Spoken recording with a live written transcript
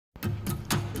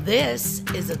This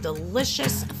is a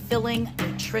delicious, filling,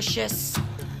 nutritious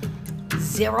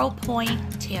 0-point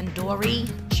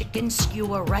tandoori chicken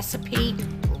skewer recipe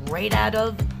right out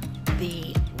of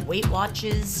the Weight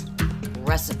Watchers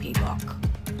recipe book.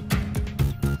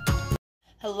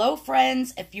 Hello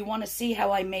friends, if you want to see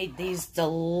how I made these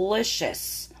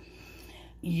delicious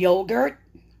yogurt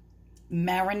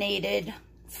marinated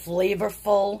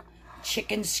flavorful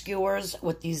chicken skewers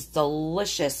with these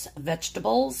delicious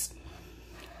vegetables,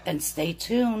 then stay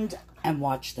tuned and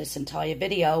watch this entire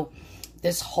video.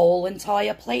 This whole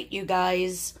entire plate, you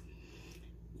guys.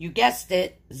 You guessed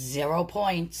it, 0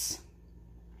 points.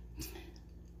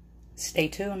 Stay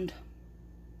tuned.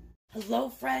 Hello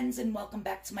friends and welcome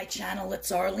back to my channel.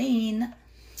 It's Arlene.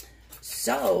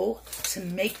 So, to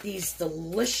make these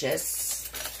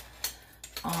delicious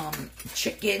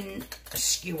chicken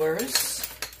skewers,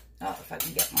 oh, if I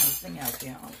can get my thing out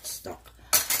there, oh, it's stuck.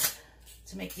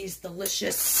 To make these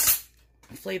delicious,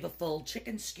 flavorful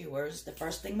chicken skewers, the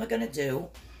first thing we're going to do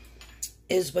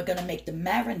is we're going to make the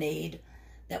marinade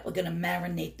that we're going to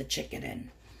marinate the chicken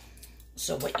in.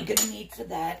 So what you're going to need for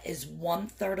that is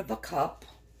 1/3 of a cup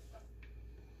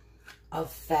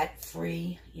of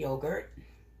fat-free yogurt.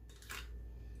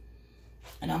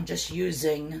 And I'm just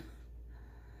using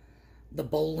the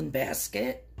bowl and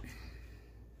basket.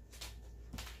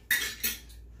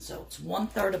 So it's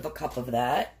 1/3 of a cup of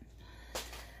that.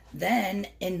 Then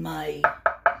in my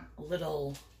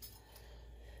little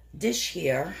dish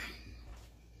here,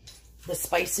 the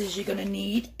spices you're going to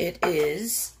need, it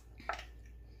is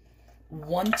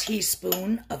 1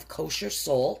 teaspoon of kosher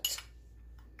salt,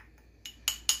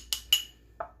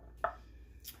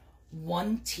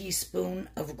 1 teaspoon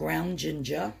of ground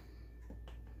ginger,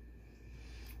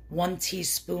 1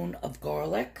 teaspoon of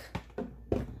garlic,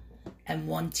 and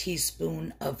 1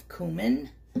 teaspoon of cumin,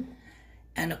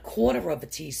 and 1/4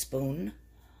 teaspoon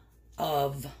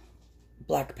of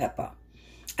black pepper.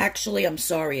 Actually, I'm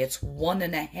sorry, it's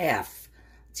 1.5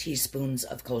 teaspoons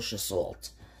of kosher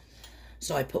salt.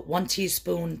 So I put 1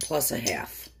 teaspoon plus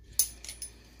 1/2.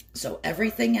 So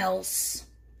everything else,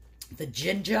 the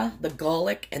ginger, the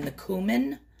garlic, and the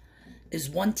cumin is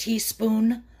 1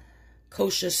 teaspoon,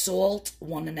 kosher salt,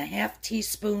 1.5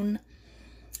 teaspoon,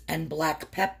 and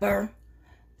black pepper,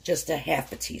 just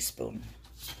 1/2 teaspoon.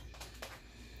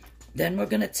 Then we're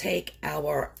going to take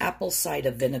our apple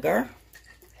cider vinegar,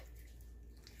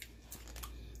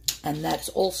 and that's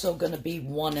also going to be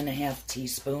 1.5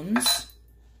 teaspoons.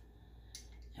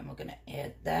 And we're going to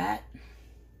add that.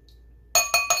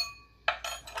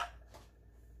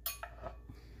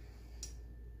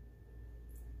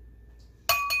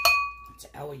 To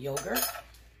our yogurt.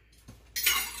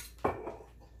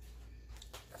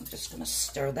 I'm just going to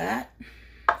stir that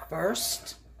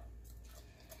first.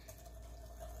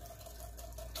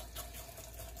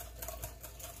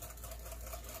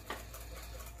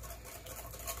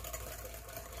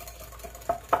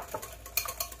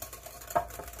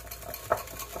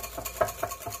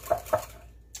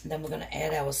 Then we're going to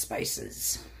add our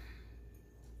spices.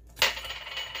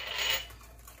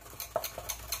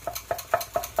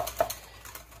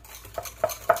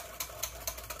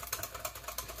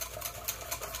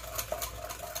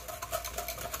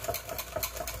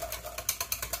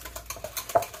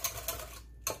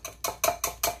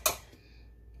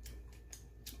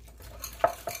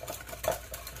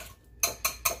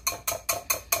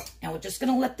 Now we're just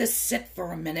going to let this sit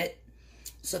for a minute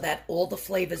so that all the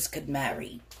flavors could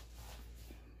marry.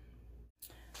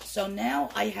 So now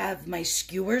I have my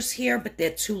skewers here, but they're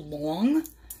too long.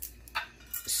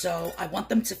 So I want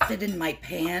them to fit in my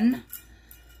pan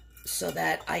so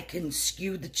that I can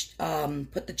skew the,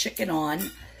 put the chicken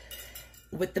on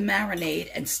with the marinade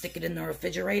and stick it in the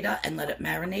refrigerator and let it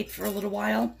marinate for a little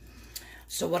while.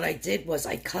 So what I did was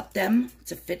I cut them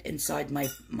to fit inside my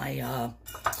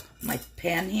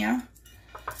pan here.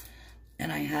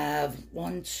 And I have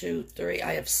 1, 2, 3,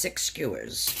 I have 6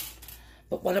 skewers.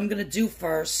 But what I'm going to do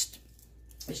first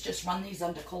is just run these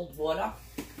under cold water.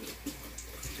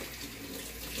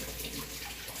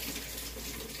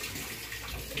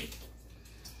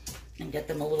 And get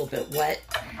them a little bit wet.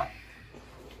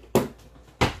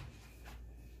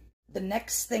 The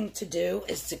next thing to do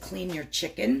is to clean your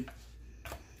chicken.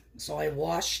 So I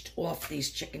washed off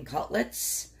these chicken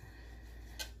cutlets.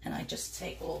 And I just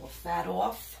take all the fat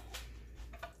off.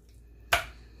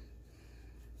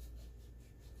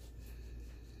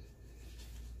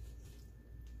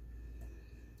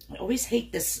 I always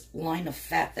hate this line of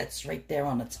fat that's right there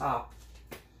on the top.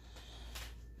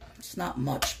 It's not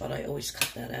much, but I always cut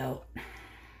that out.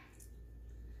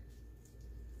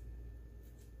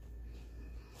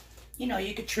 You know,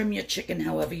 you could trim your chicken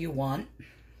however you want.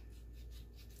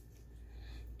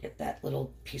 Get that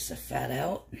little piece of fat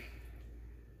out.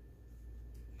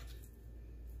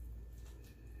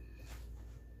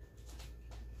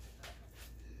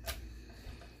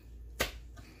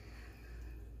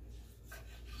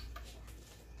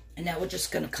 And now we're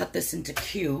just going to cut this into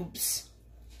cubes.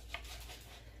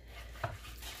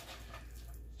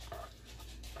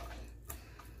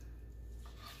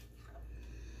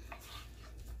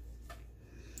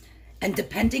 And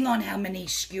depending on how many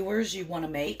skewers you want to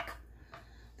make,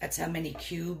 that's how many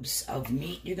cubes of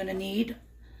meat you're going to need.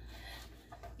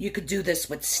 You could do this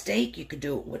with steak. You could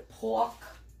do it with pork.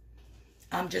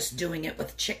 I'm just doing it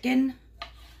with chicken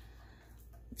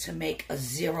to make a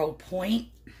 0 point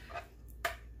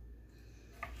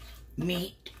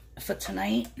meat for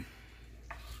tonight.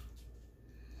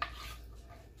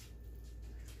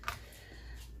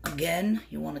 Again,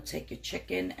 you want to take your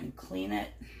chicken and clean it.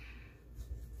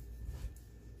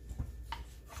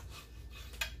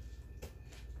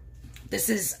 This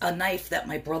is a knife that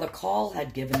my brother Carl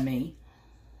had given me.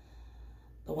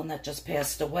 The one that just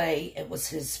passed away. It was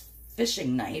his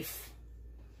fishing knife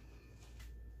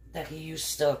that he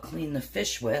used to clean the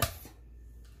fish with.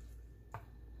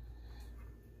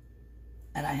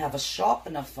 And I have a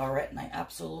sharpener for it, and I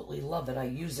absolutely love it. I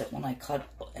use it when I cut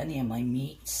any of my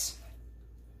meats.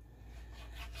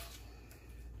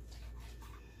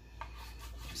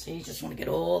 So you just want to get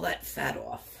all that fat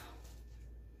off.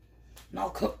 And I'll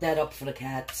cook that up for the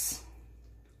cats.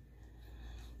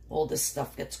 All this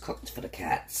stuff gets cooked for the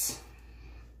cats.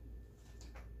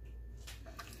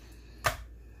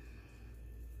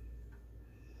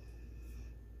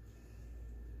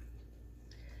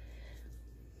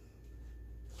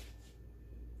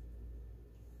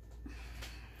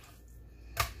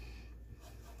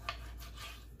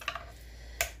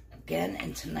 Again,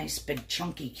 into nice big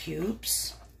chunky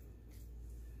cubes.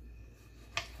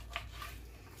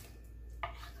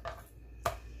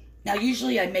 Now,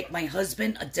 usually I make my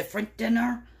husband a different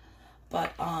dinner,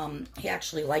 but he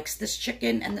actually likes this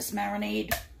chicken and this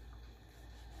marinade.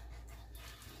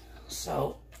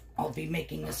 So I'll be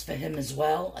making this for him as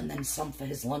well, and then some for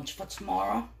his lunch for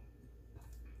tomorrow.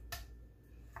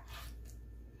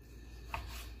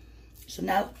 So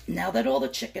now that all the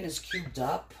chicken is cubed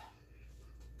up,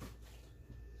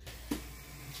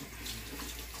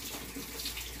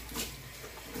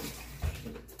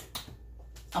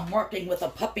 I'm working with a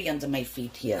puppy under my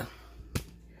feet here.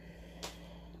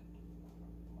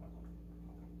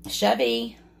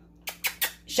 Chevy.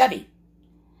 Chevy.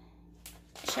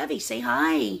 Chevy, say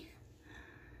hi.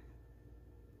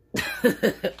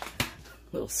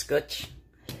 Little scotch.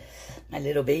 My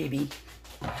little baby.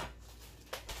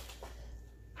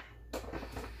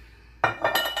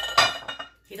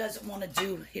 He doesn't want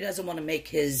to make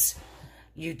his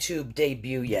YouTube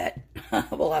debut yet.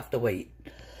 We'll have to wait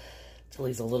till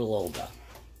he's a little older.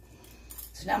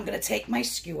 So now I'm going to take my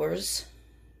skewers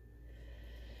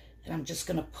and I'm just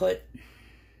going to put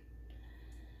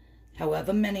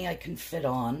however many I can fit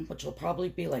on, which will probably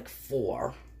be like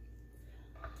 4.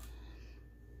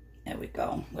 There we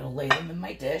go. I'm going to lay them in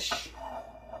my dish.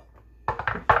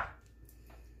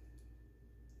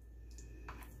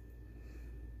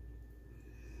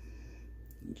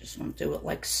 You just want to do it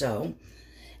like so.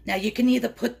 Now you can either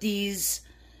put these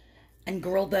and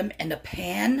grill them in a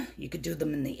pan. You could do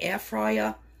them in the air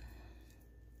fryer.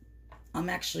 I'm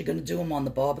actually going to do them on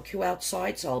the barbecue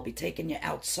outside, so I'll be taking you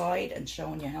outside and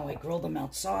showing you how I grill them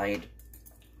outside.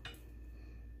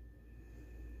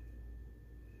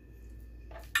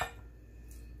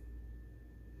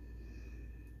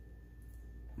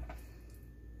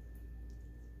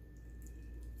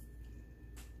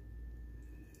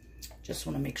 Just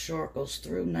want to make sure it goes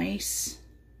through nice.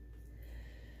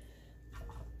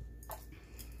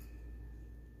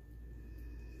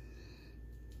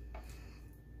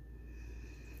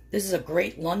 This is a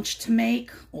great lunch to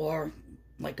make, or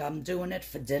like I'm doing it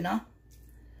for dinner.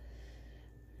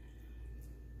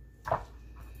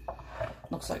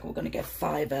 Looks like we're going to get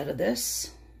 5 out of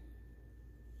this.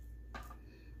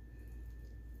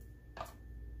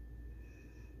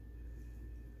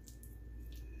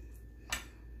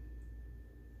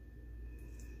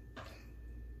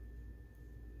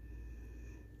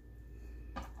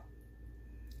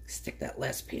 Stick that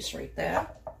last piece right there.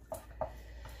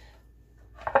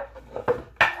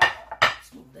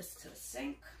 Let's move this to the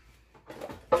sink.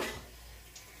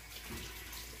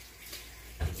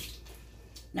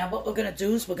 Now what we're going to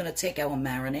do is we're going to take our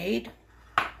marinade.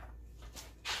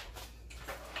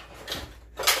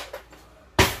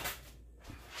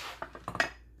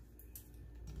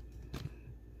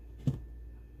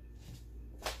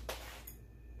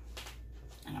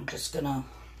 And I'm just going to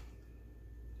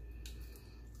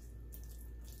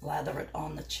Lather it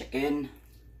on the chicken.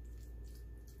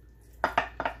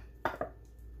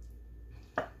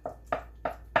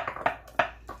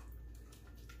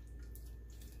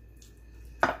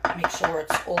 Make sure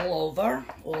it's all over,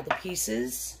 all the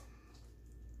pieces.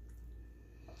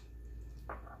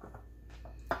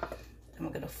 And we're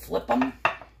going to flip them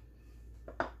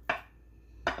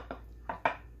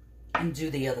and do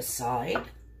the other side.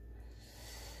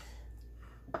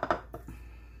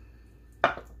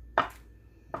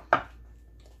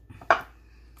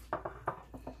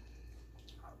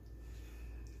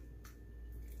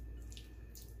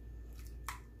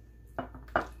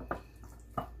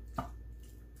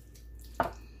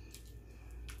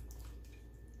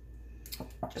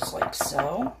 Just like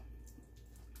so.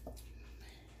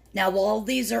 Now, while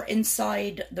these are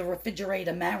inside the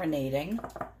refrigerator marinating,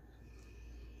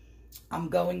 I'm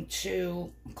going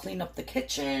to clean up the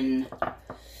kitchen,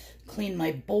 clean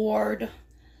my board,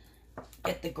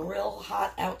 get the grill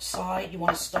hot outside. You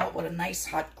want to start with a nice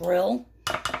hot grill.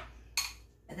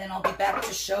 And then I'll be back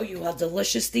to show you how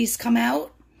delicious these come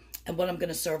out and what I'm going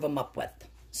to serve them up with.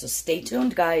 So stay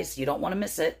tuned, guys. You don't want to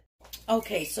miss it.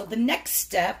 Okay, so the next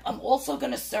step, I'm also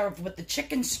going to serve with the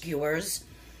chicken skewers,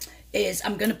 is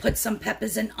I'm going to put some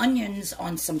peppers and onions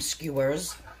on some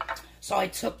skewers. So I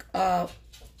took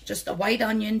just a white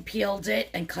onion, peeled it,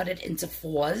 and cut it into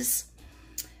 4s.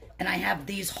 And I have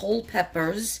these whole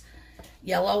peppers,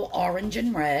 yellow, orange,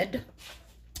 and red,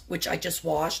 which I just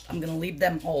washed. I'm going to leave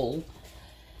them whole.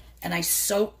 And I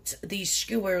soaked these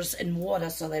skewers in water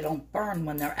so they don't burn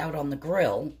when they're out on the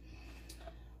grill.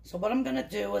 So what I'm going to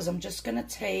do is I'm just going to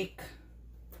take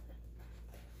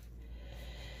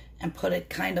and put it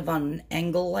kind of on an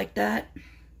angle like that.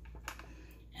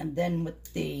 And then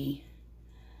with the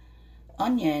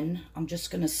onion, I'm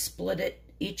just going to split it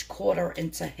each quarter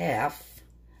into half.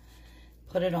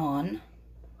 Put it on.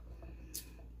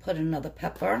 Put another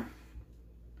pepper.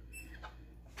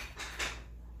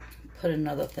 Put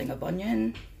another thing of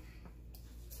onion.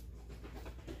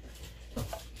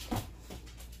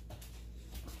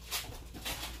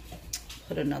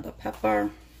 Put another pepper.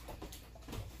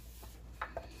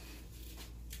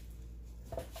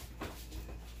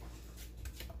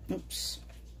 Oops.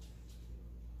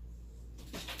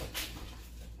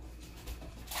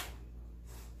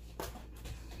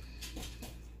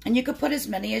 And you could put as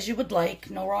many as you would like,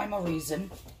 no rhyme or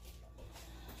reason.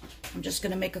 I'm just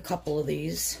going to make a couple of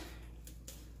these.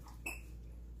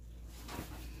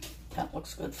 That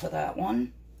looks good for that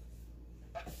one.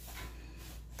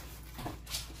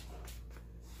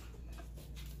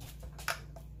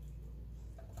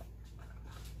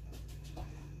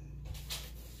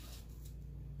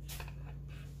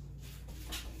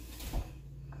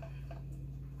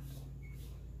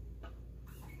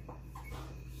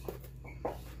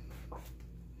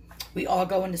 We are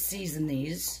going to season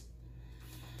these,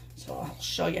 so I'll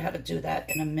show you how to do that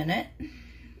in a minute.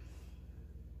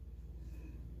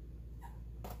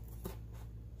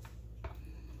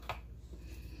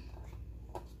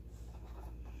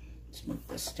 Let's move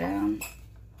this down.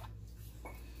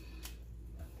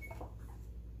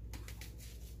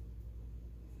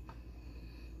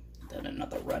 Then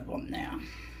another red one there.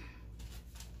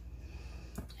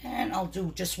 And I'll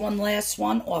do just one last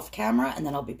one off camera, and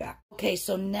then I'll be back. Okay,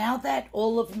 so now that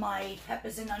all of my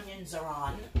peppers and onions are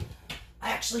on, I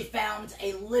actually found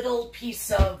a little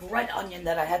piece of red onion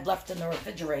that I had left in the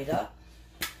refrigerator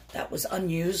that was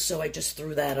unused, so I just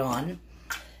threw that on.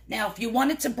 Now, if you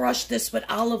wanted to brush this with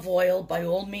olive oil, by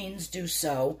all means do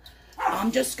so.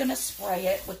 I'm just going to spray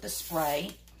it with the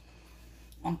spray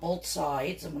on both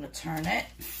sides. I'm going to turn it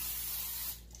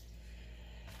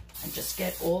and just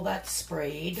get all that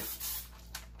sprayed.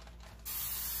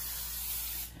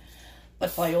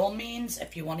 But by all means,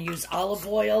 if you want to use olive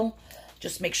oil,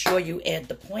 just make sure you add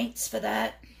the points for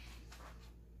that.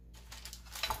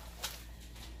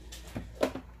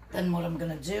 Then what I'm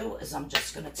going to do is I'm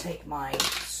just going to take my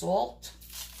salt.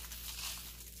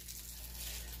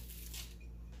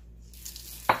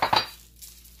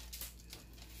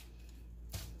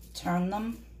 Turn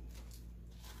them.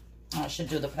 I should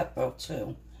do the pepper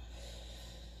too.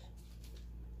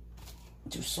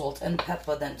 Do salt and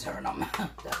pepper, then turn them.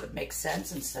 That would make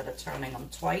sense instead of turning them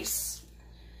twice.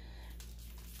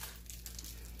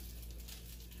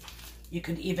 You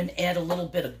could even add a little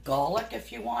bit of garlic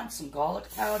if you want, some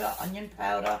garlic powder, onion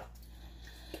powder.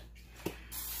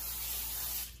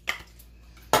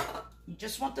 You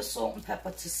just want the salt and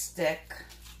pepper to stick.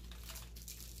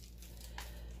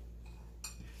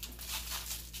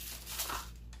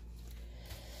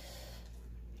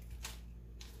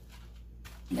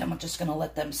 Then we're just going to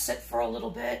let them sit for a little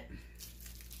bit.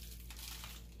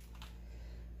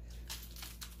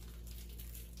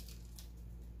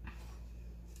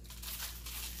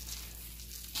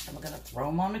 we're going to throw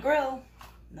them on the grill.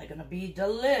 And they're going to be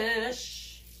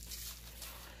delish.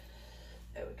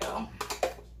 There we go.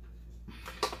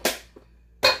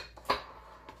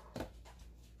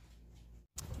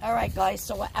 All right, guys,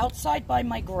 so we're outside by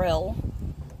my grill,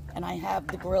 and I have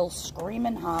the grill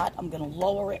screaming hot. I'm going to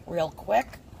lower it real quick,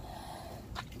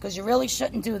 because you really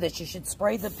shouldn't do this. You should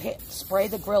spray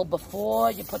the grill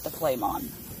before you put the flame on.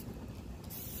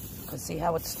 Because see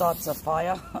how it starts a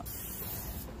fire?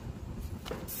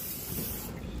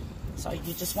 So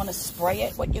you just want to spray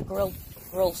it with your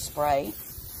grill spray.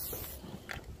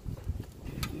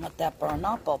 Let that burn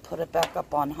up. I'll put it back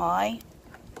up on high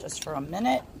just for a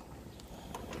minute.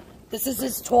 This is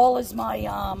as tall as my,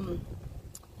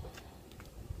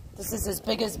 this is as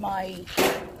big as my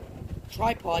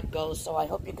tripod goes, so I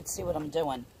hope you can see what I'm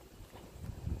doing.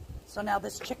 So now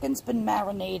this chicken's been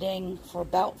marinating for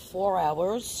about 4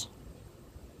 hours.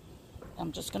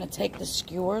 I'm just going to take the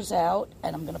skewers out,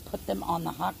 and I'm going to put them on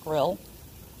the hot grill.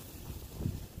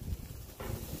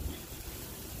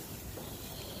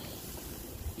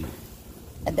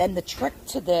 And then the trick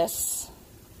to this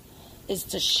is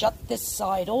to shut this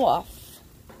side off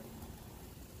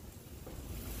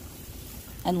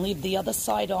and leave the other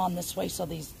side on this way so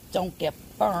these don't get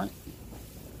burnt.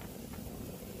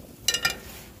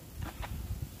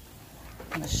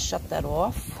 I'm going to shut that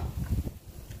off.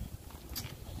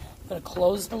 I'm going to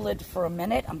close the lid for a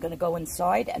minute. I'm going to go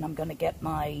inside and I'm going to get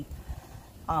my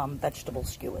vegetable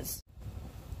skewers.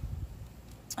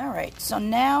 Alright, so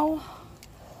now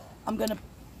I'm going to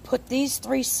put these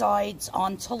 3 sides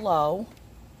onto low.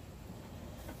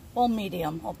 Well,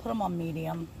 medium. I'll put them on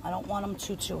medium. I don't want them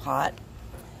too hot.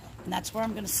 And that's where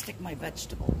I'm going to stick my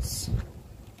vegetables.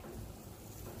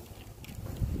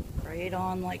 Right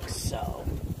on like so.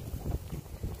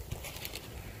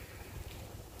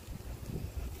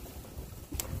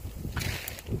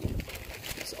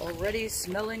 It's already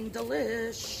smelling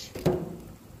delish.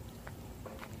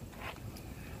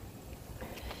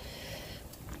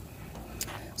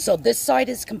 So this side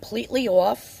is completely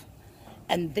off,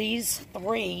 and these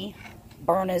 3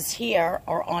 burners here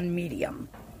are on medium.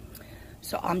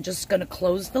 So I'm just going to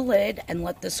close the lid and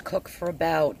let this cook for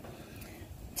about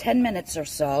 10 minutes or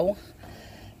so.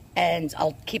 And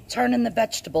I'll keep turning the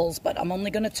vegetables, but I'm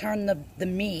only going to turn the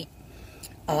meat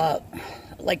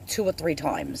like 2 or 3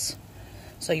 times.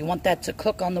 So you want that to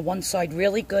cook on the one side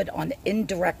really good on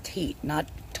indirect heat, not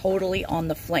totally on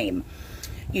the flame.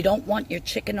 You don't want your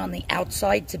chicken on the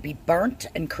outside to be burnt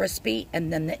and crispy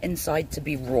and then the inside to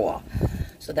be raw.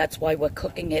 So that's why we're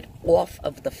cooking it off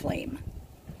of the flame.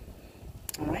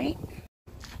 Alright.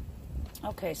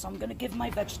 Okay, so I'm going to give my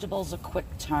vegetables a quick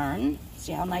turn.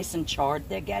 See how nice and charred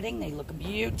they're getting? They look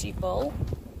beautiful.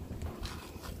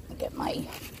 I'll get my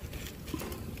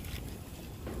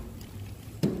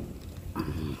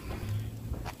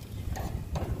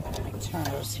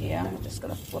turners here. I'm just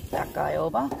going to flip that guy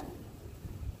over.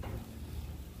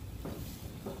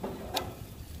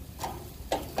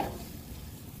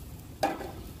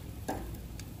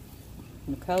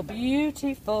 Look how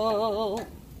beautiful.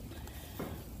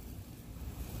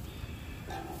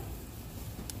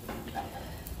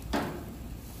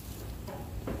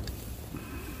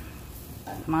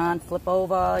 Come on, flip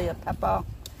over your pepper.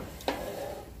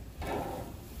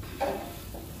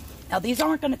 Now these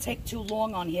aren't going to take too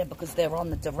long on here because they're on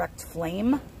the direct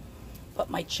flame. But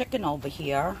my chicken over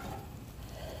here,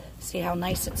 see how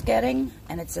nice it's getting?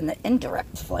 And it's in the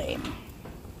indirect flame.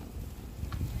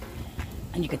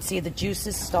 And you can see the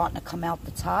juices starting to come out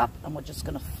the top, and we're just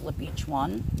going to flip each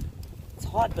one. It's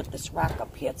hard with this rack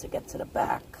up here to get to the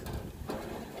back.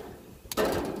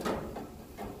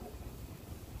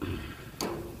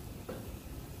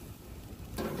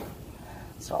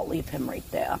 So I'll leave him right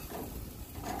there.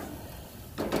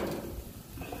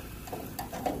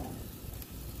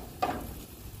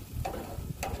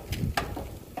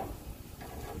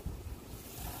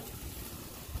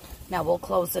 Now we'll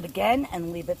close it again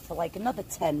and leave it for like another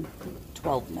 10,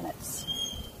 12 minutes.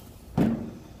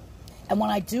 And when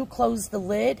I do close the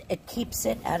lid, it keeps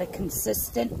it at a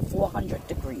consistent 400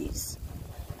 degrees.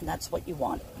 And that's what you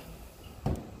want.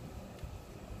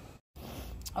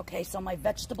 Okay, so my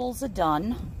vegetables are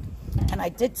done. And I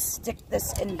did stick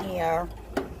this in here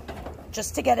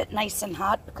just to get it nice and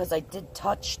hot because I did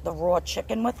touch the raw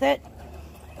chicken with it.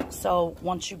 So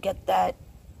once you get that,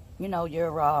 you know,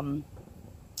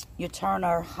 your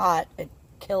turner hot, it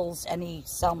kills any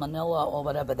salmonella or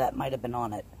whatever that might have been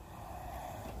on it.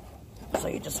 So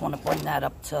you just want to bring that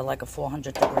up to like a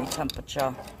 400 degree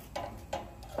temperature.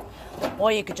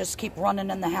 Or you could just keep running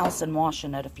in the house and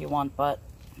washing it if you want, but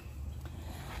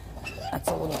that's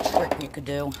a little trick you could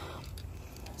do.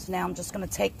 So now I'm just going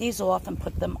to take these off and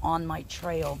put them on my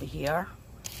tray over here.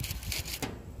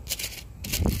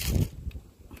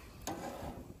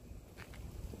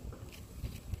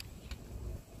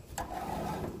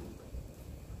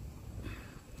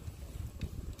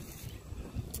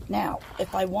 Now,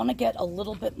 if I want to get a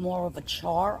little bit more of a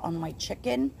char on my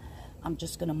chicken, I'm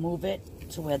just going to move it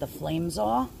to where the flames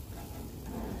are.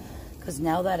 Because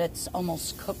now that it's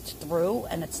almost cooked through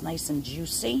and it's nice and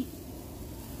juicy,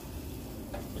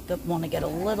 I want to get a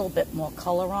little bit more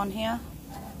color on here.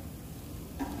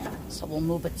 So we'll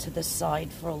move it to this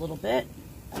side for a little bit.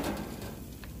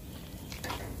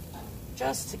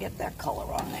 Just to get that color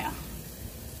on there.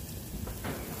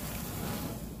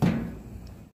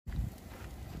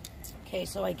 Okay,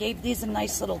 so I gave these a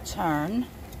nice little turn.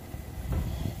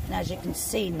 And as you can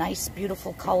see, nice,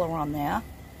 beautiful color on there.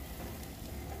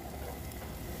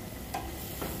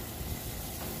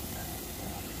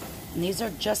 And these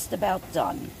are just about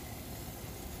done.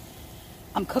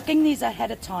 I'm cooking these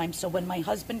ahead of time, so when my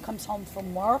husband comes home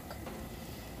from work,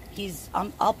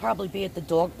 I'll probably be at the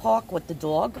dog park with the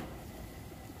dog.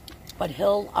 But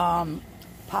he'll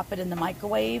pop it in the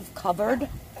microwave, covered,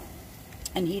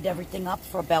 and heat everything up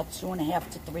for about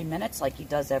 2.5 to 3 minutes like he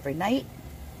does every night.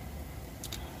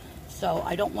 So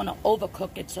I don't want to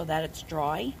overcook it so that it's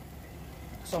dry.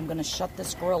 So I'm going to shut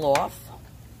this grill off.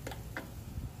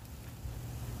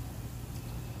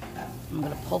 I'm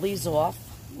going to pull these off.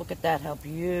 Look at that, how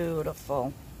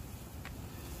beautiful.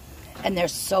 And they're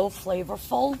so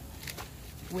flavorful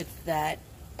with that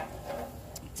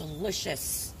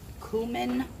delicious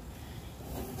cumin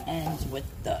and with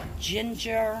the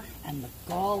ginger and the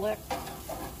garlic.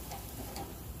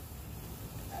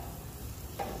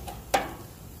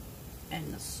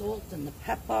 And the salt and the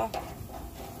pepper.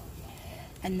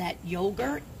 And that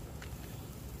yogurt.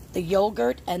 The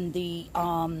yogurt and the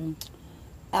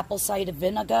apple cider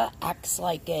vinegar acts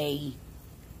like a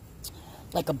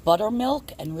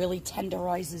buttermilk and really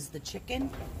tenderizes the chicken.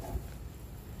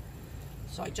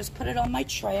 So I just put it on my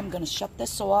tray. I'm going to shut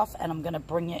this off and I'm going to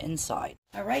bring it inside.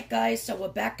 Alright guys, so we're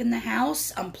back in the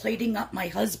house. I'm plating up my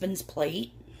husband's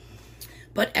plate.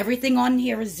 But everything on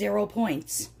here is 0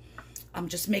 points. I'm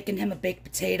just making him a baked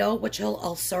potato, which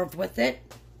I'll serve with it.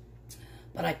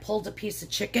 But I pulled a piece of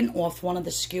chicken off one of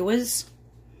the skewers.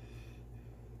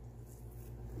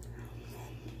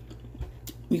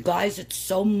 You guys, it's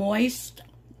so moist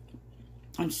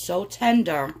and so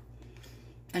tender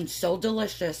and so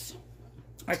delicious.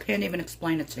 I can't even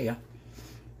explain it to you.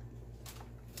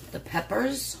 The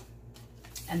peppers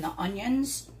and the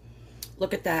onions.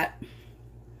 Look at that.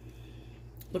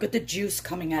 Look at the juice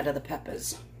coming out of the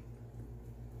peppers.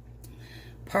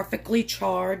 Perfectly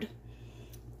charred.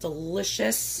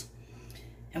 Delicious.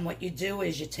 And what you do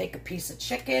is you take a piece of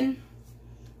chicken.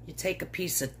 You take a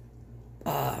piece of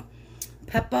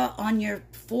pepper on your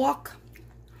fork.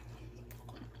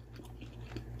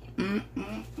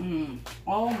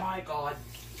 Oh my God.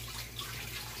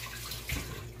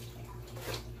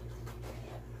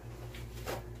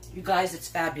 You guys, it's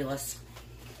fabulous.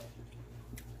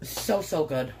 So, so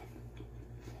good.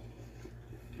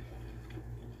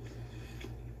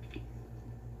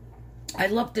 I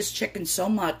love this chicken so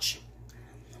much.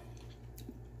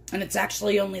 And it's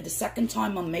actually only the second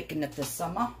time I'm making it this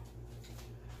summer.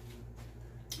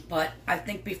 But I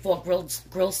think before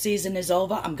grill season is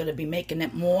over, I'm going to be making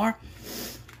it more.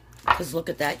 Because look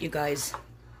at that, you guys.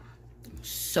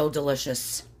 So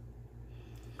delicious.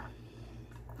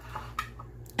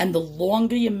 And the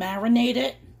longer you marinate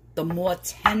it, the more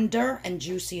tender and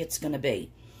juicy it's going to be.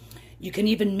 You can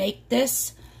even make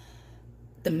this,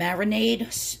 the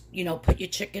marinade, you know, put your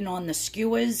chicken on the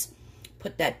skewers,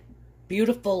 put that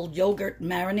beautiful yogurt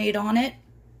marinade on it,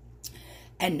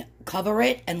 and cover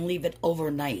it and leave it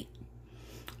overnight.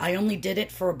 I only did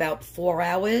it for about 4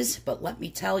 hours, but let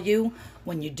me tell you,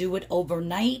 when you do it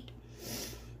overnight,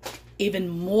 even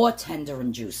more tender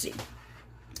and juicy.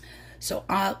 So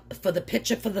for the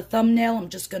picture for the thumbnail, I'm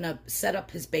just going to set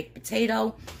up his baked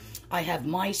potato. I have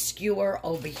my skewer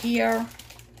over here.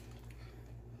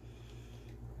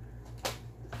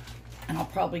 And I'll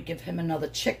probably give him another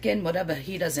chicken. Whatever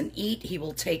he doesn't eat, he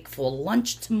will take for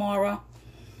lunch tomorrow.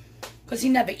 Because he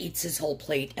never eats his whole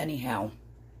plate anyhow.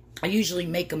 I usually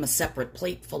make him a separate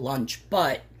plate for lunch,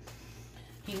 but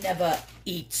he never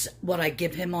eats what I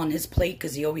give him on his plate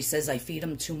because he always says I feed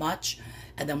him too much.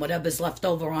 And then whatever's left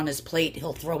over on his plate,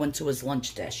 he'll throw into his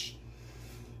lunch dish.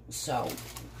 So,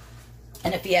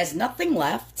 and if he has nothing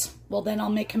left, well, then I'll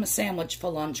make him a sandwich for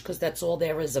lunch because that's all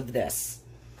there is of this.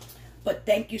 But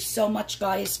thank you so much,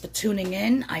 guys, for tuning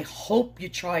in. I hope you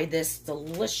try this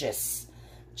delicious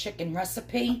chicken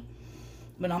recipe.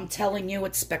 But I'm telling you,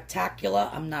 it's spectacular.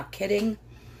 I'm not kidding.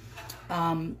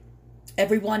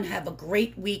 Everyone have a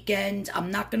great weekend. I'm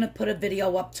not going to put a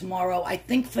video up tomorrow. I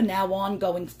think for now on,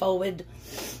 going forward,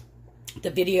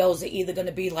 the videos are either going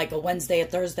to be like a Wednesday, a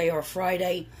Thursday, or a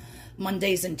Friday.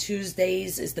 Mondays and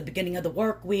Tuesdays is the beginning of the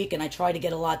work week, and I try to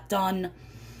get a lot done,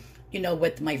 you know,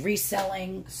 with my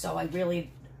reselling. So I really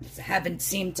haven't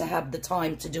seemed to have the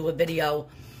time to do a video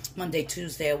Monday,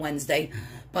 Tuesday, or Wednesday.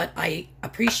 But I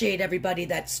appreciate everybody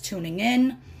that's tuning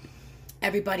in.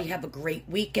 Everybody have a great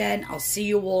weekend. I'll see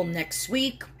you all next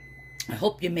week. I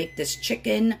hope you make this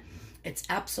chicken. It's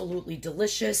absolutely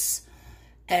delicious.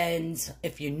 And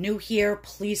if you're new here,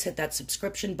 please hit that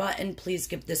subscription button. Please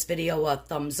give this video a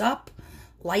thumbs up,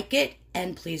 like it,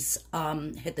 and please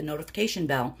hit the notification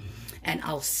bell. And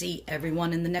I'll see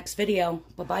everyone in the next video.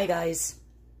 Bye-bye, guys.